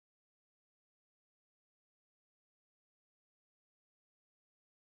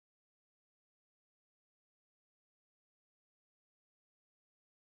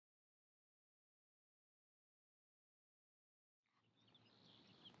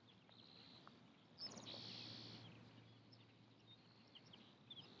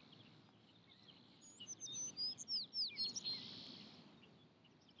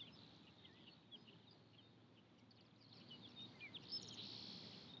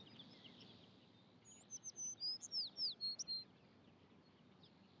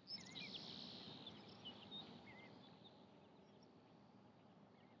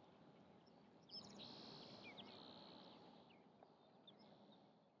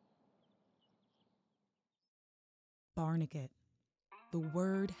Barnegat. The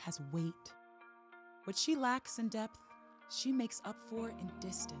word has weight. What she lacks in depth, she makes up for in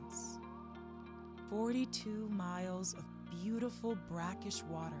distance. 42 miles of beautiful brackish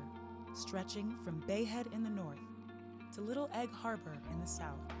water stretching from Bayhead in the north to Little Egg Harbor in the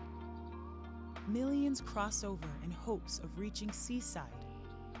south. Millions cross over in hopes of reaching Seaside,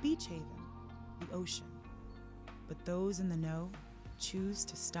 Beach Haven, the ocean. But those in the know choose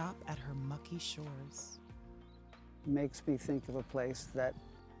to stop at her mucky shores. Makes me think of a place that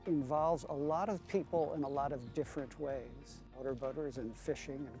involves a lot of people in a lot of different ways. Motorboaters and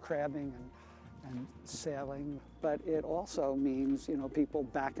fishing and crabbing and sailing. But it also means, people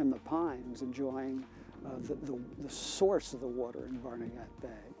back in the pines enjoying the source of the water in Barnegat Bay,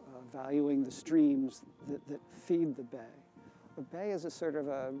 valuing the streams that feed the bay. The bay is a sort of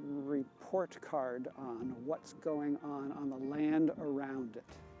a report card on what's going on the land around it.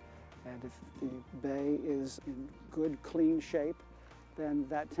 And if the bay is in good, clean shape, then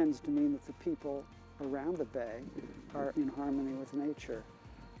that tends to mean that the people around the bay are in harmony with nature.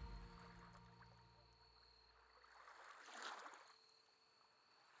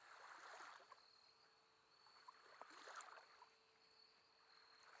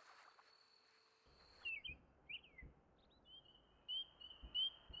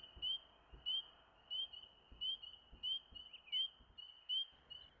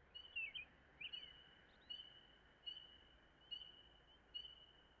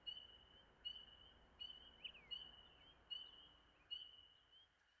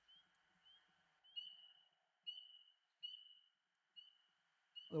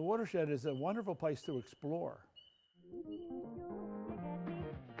 The watershed is a wonderful place to explore.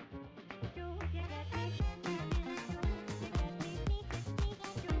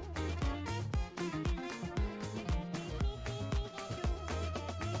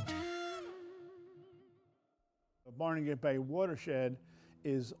 The Barnegat Bay watershed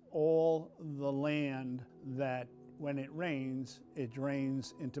is all the land that, when it rains, it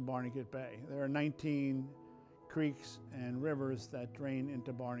drains into Barnegat Bay. There are 19 creeks and rivers that drain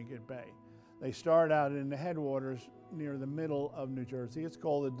into Barnegat Bay. They start out in the headwaters near the middle of New Jersey. It's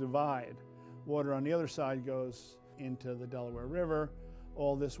called a divide. Water on the other side goes into the Delaware River.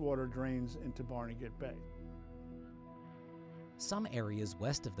 All this water drains into Barnegat Bay. Some areas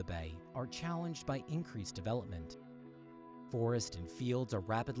west of the bay are challenged by increased development. Forest and fields are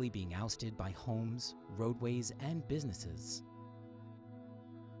rapidly being ousted by homes, roadways, and businesses.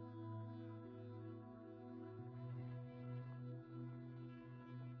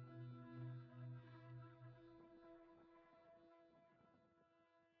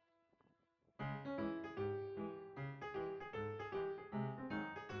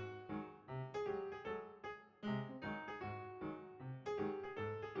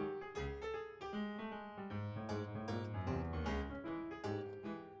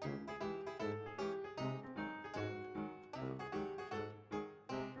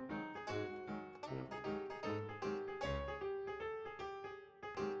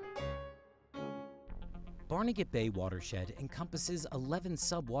 Barnegat Bay watershed encompasses 11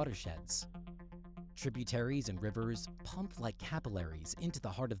 sub-watersheds. Tributaries and rivers pump like capillaries into the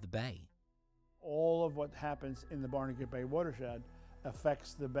heart of the bay. All of what happens in the Barnegat Bay watershed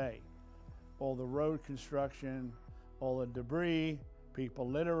affects the bay. All the road construction, all the debris, people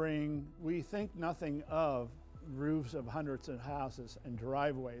littering. We think nothing of roofs of hundreds of houses and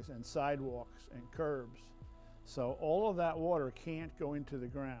driveways and sidewalks and curbs. So all of that water can't go into the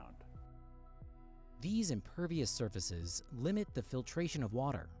ground. These impervious surfaces limit the filtration of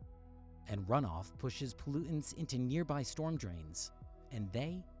water, and runoff pushes pollutants into nearby storm drains, and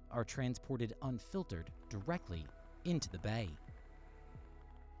they are transported unfiltered directly into the bay.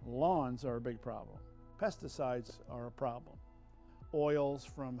 Lawns are a big problem. Pesticides are a problem. Oils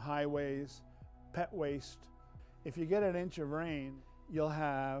from highways, pet waste. If you get an inch of rain, you'll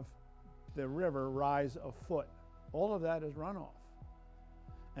have the river rise a foot. All of that is runoff.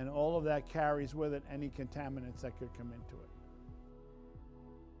 And all of that carries with it any contaminants that could come into it.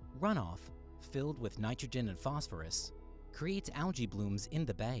 Runoff, filled with nitrogen and phosphorus, creates algae blooms in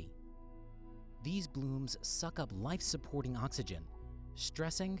the bay. These blooms suck up life-supporting oxygen,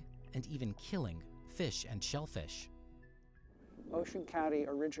 stressing and even killing fish and shellfish. Ocean County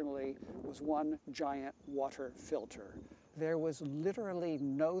originally was one giant water filter. There was literally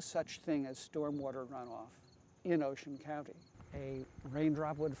no such thing as stormwater runoff in Ocean County. A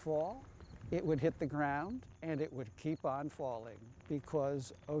raindrop would fall, it would hit the ground, and it would keep on falling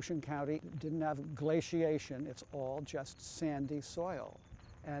because Ocean County didn't have glaciation, it's all just sandy soil.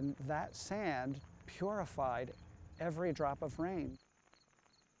 And that sand purified every drop of rain.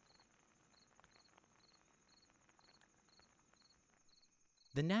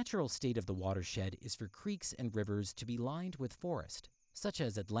 The natural state of the watershed is for creeks and rivers to be lined with forest, such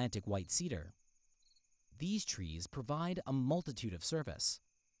as Atlantic white cedar. These trees provide a multitude of service.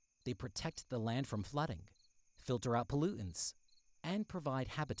 They protect the land from flooding, filter out pollutants, and provide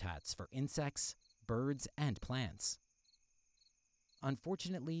habitats for insects, birds, and plants.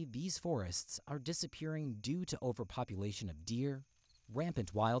 Unfortunately, these forests are disappearing due to overpopulation of deer,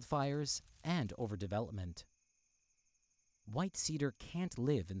 rampant wildfires, and overdevelopment. White cedar can't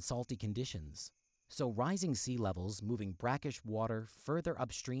live in salty conditions, so rising sea levels moving brackish water further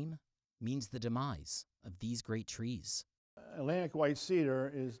upstream means the demise of these great trees. Atlantic white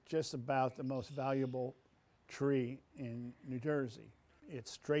cedar is just about the most valuable tree in New Jersey.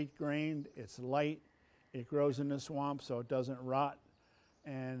 It's straight-grained, it's light, it grows in the swamp so it doesn't rot,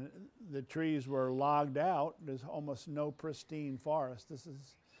 and the trees were logged out. There's almost no pristine forest. This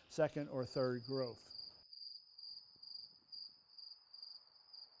is second or third growth.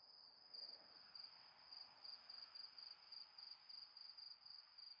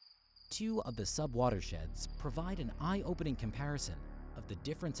 Two of the sub-watersheds provide an eye-opening comparison of the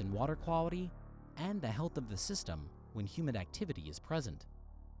difference in water quality and the health of the system when human activity is present.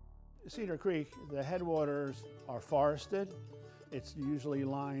 Cedar Creek, the headwaters are forested. It's usually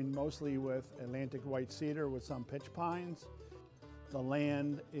lined mostly with Atlantic white cedar with some pitch pines. The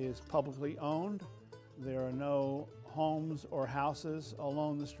land is publicly owned. There are no homes or houses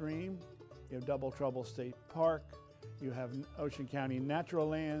along the stream. You have Double Trouble State Park. You have Ocean County Natural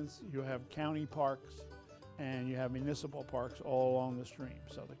Lands. You have county parks, and you have municipal parks all along the stream.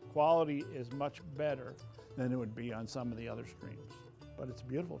 So the quality is much better than it would be on some of the other streams. But it's a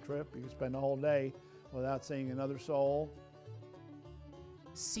beautiful trip. You can spend a whole day without seeing another soul.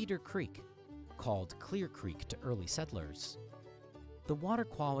 Cedar Creek, called Clear Creek to early settlers. The water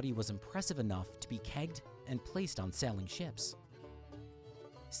quality was impressive enough to be kegged and placed on sailing ships.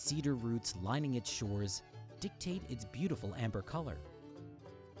 Cedar roots lining its shores dictate its beautiful amber color.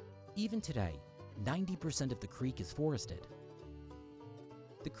 Even today, 90% of the creek is forested.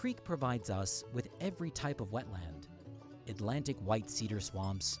 The creek provides us with every type of wetland: Atlantic white cedar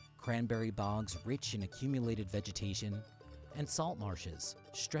swamps, cranberry bogs rich in accumulated vegetation, and salt marshes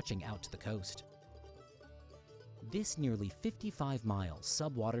stretching out to the coast. This nearly 55-mile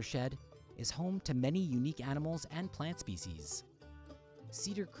sub-watershed is home to many unique animals and plant species.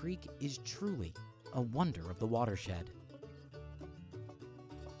 Cedar Creek is truly a wonder of the watershed.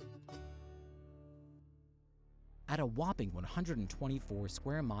 At a whopping 124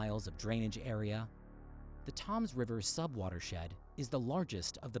 square miles of drainage area, the Toms River sub-watershed is the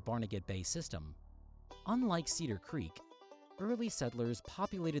largest of the Barnegat Bay system. Unlike Cedar Creek, early settlers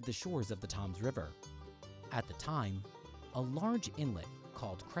populated the shores of the Toms River. At the time, a large inlet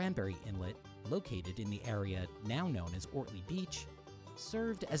called Cranberry Inlet, located in the area now known as Ortley Beach,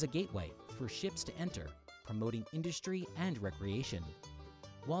 served as a gateway for ships to enter, promoting industry and recreation.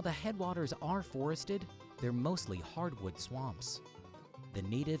 While the headwaters are forested, they're mostly hardwood swamps. The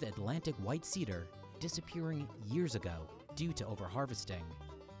native Atlantic white cedar disappearing years ago due to overharvesting.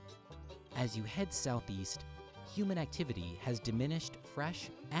 As you head southeast, human activity has diminished fresh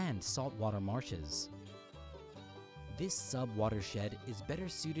and saltwater marshes. This sub-watershed is better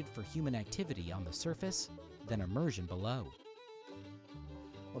suited for human activity on the surface than immersion below.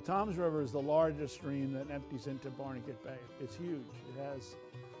 Well, Toms River is the largest stream that empties into Barnegat Bay. It's huge. It has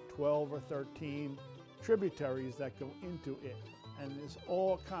 12 or 13 tributaries that go into it, and there's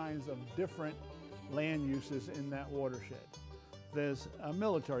all kinds of different land uses in that watershed. There's a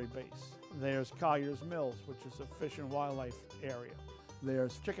military base. There's Collier's Mills, which is a fish and wildlife area.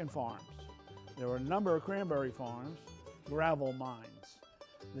 There's chicken farms. There are a number of cranberry farms, gravel mines.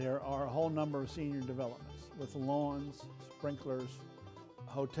 There are a whole number of senior developments with lawns, sprinklers,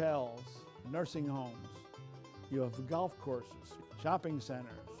 hotels, nursing homes. You have golf courses, shopping centers.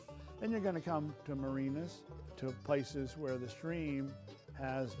 Then you're going to come to marinas, to places where the stream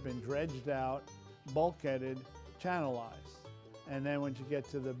has been dredged out, bulkheaded, channelized. And then when you get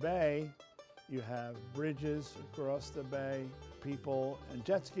to the bay, you have bridges across the bay, people and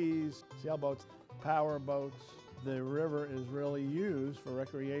jet skis, sailboats, power boats. The river is really used for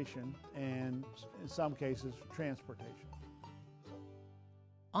recreation and, in some cases, transportation.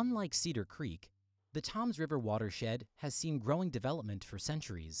 Unlike Cedar Creek, the Toms River watershed has seen growing development for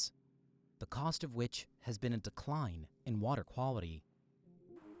centuries, the cost of which has been a decline in water quality.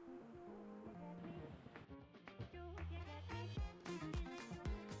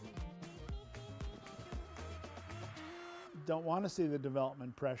 Don't want to see the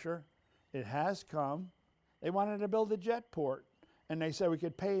development pressure. It has come. They wanted to build a jet port, and they said we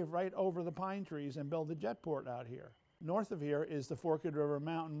could pave right over the pine trees and build a jet port out here. North of here is the Forked River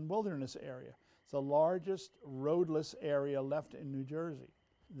Mountain Wilderness Area. It's the largest roadless area left in New Jersey.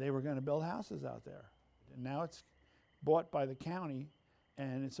 They were going to build houses out there. And now it's bought by the county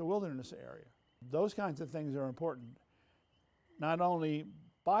and it's a wilderness area. Those kinds of things are important. Not only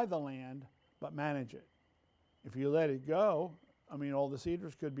buy the land, but manage it. If you let it go, I mean, all the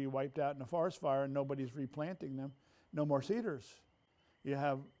cedars could be wiped out in a forest fire and nobody's replanting them. No more cedars. You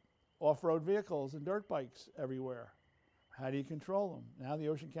have off-road vehicles and dirt bikes everywhere. How do you control them? Now the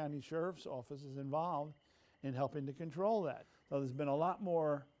Ocean County Sheriff's Office is involved in helping to control that. So there's been a lot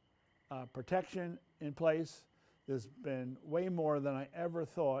more protection in place. There's been way more than I ever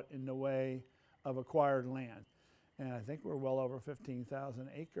thought in the way of acquired land. And I think we're well over 15,000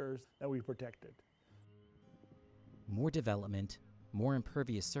 acres that we protected. More development, more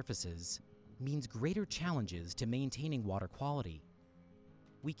impervious surfaces, means greater challenges to maintaining water quality.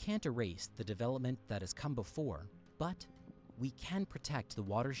 We can't erase the development that has come before, but we can protect the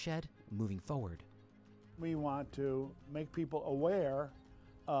watershed moving forward. We want to make people aware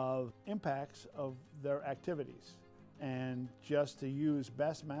of impacts of their activities and just to use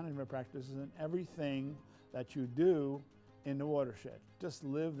best management practices in everything that you do in the watershed. Just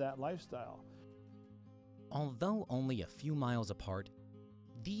live that lifestyle. Although only a few miles apart,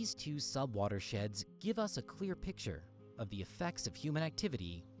 these two sub-watersheds give us a clear picture of the effects of human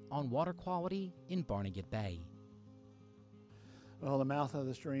activity on water quality in Barnegat Bay. Well, the mouth of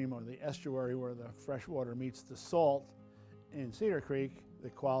the stream, or the estuary where the fresh water meets the salt in Cedar Creek, the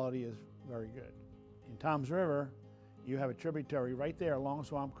quality is very good. In Toms River, you have a tributary right there along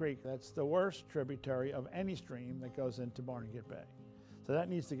Swamp Creek. That's the worst tributary of any stream that goes into Barnegat Bay. So that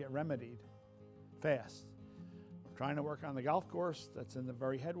needs to get remedied fast. We're trying to work on the golf course that's in the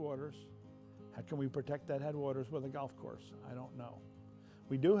very headwaters. How can we protect that headwaters with a golf course? I don't know.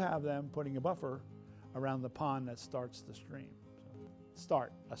 We do have them putting a buffer around the pond that starts the stream. So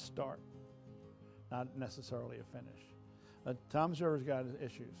a start, not necessarily a finish. Toms River's got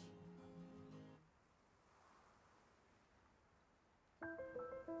issues.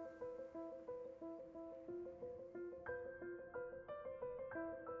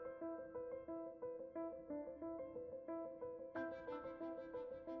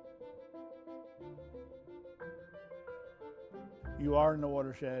 You are in the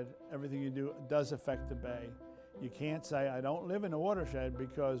watershed. Everything you do does affect the bay. You can't say, I don't live in a watershed,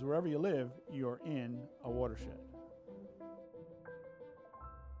 because wherever you live, you're in a watershed.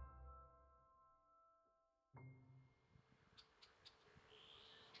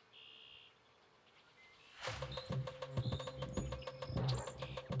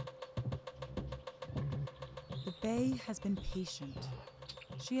 The bay has been patient.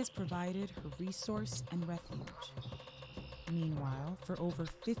 She has provided her resource and refuge. Meanwhile, for over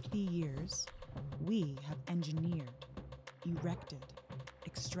 50 years, we have engineered, erected,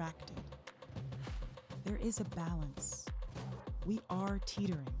 extracted. There is a balance. We are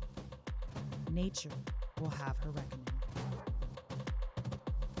teetering. Nature will have her reckoning.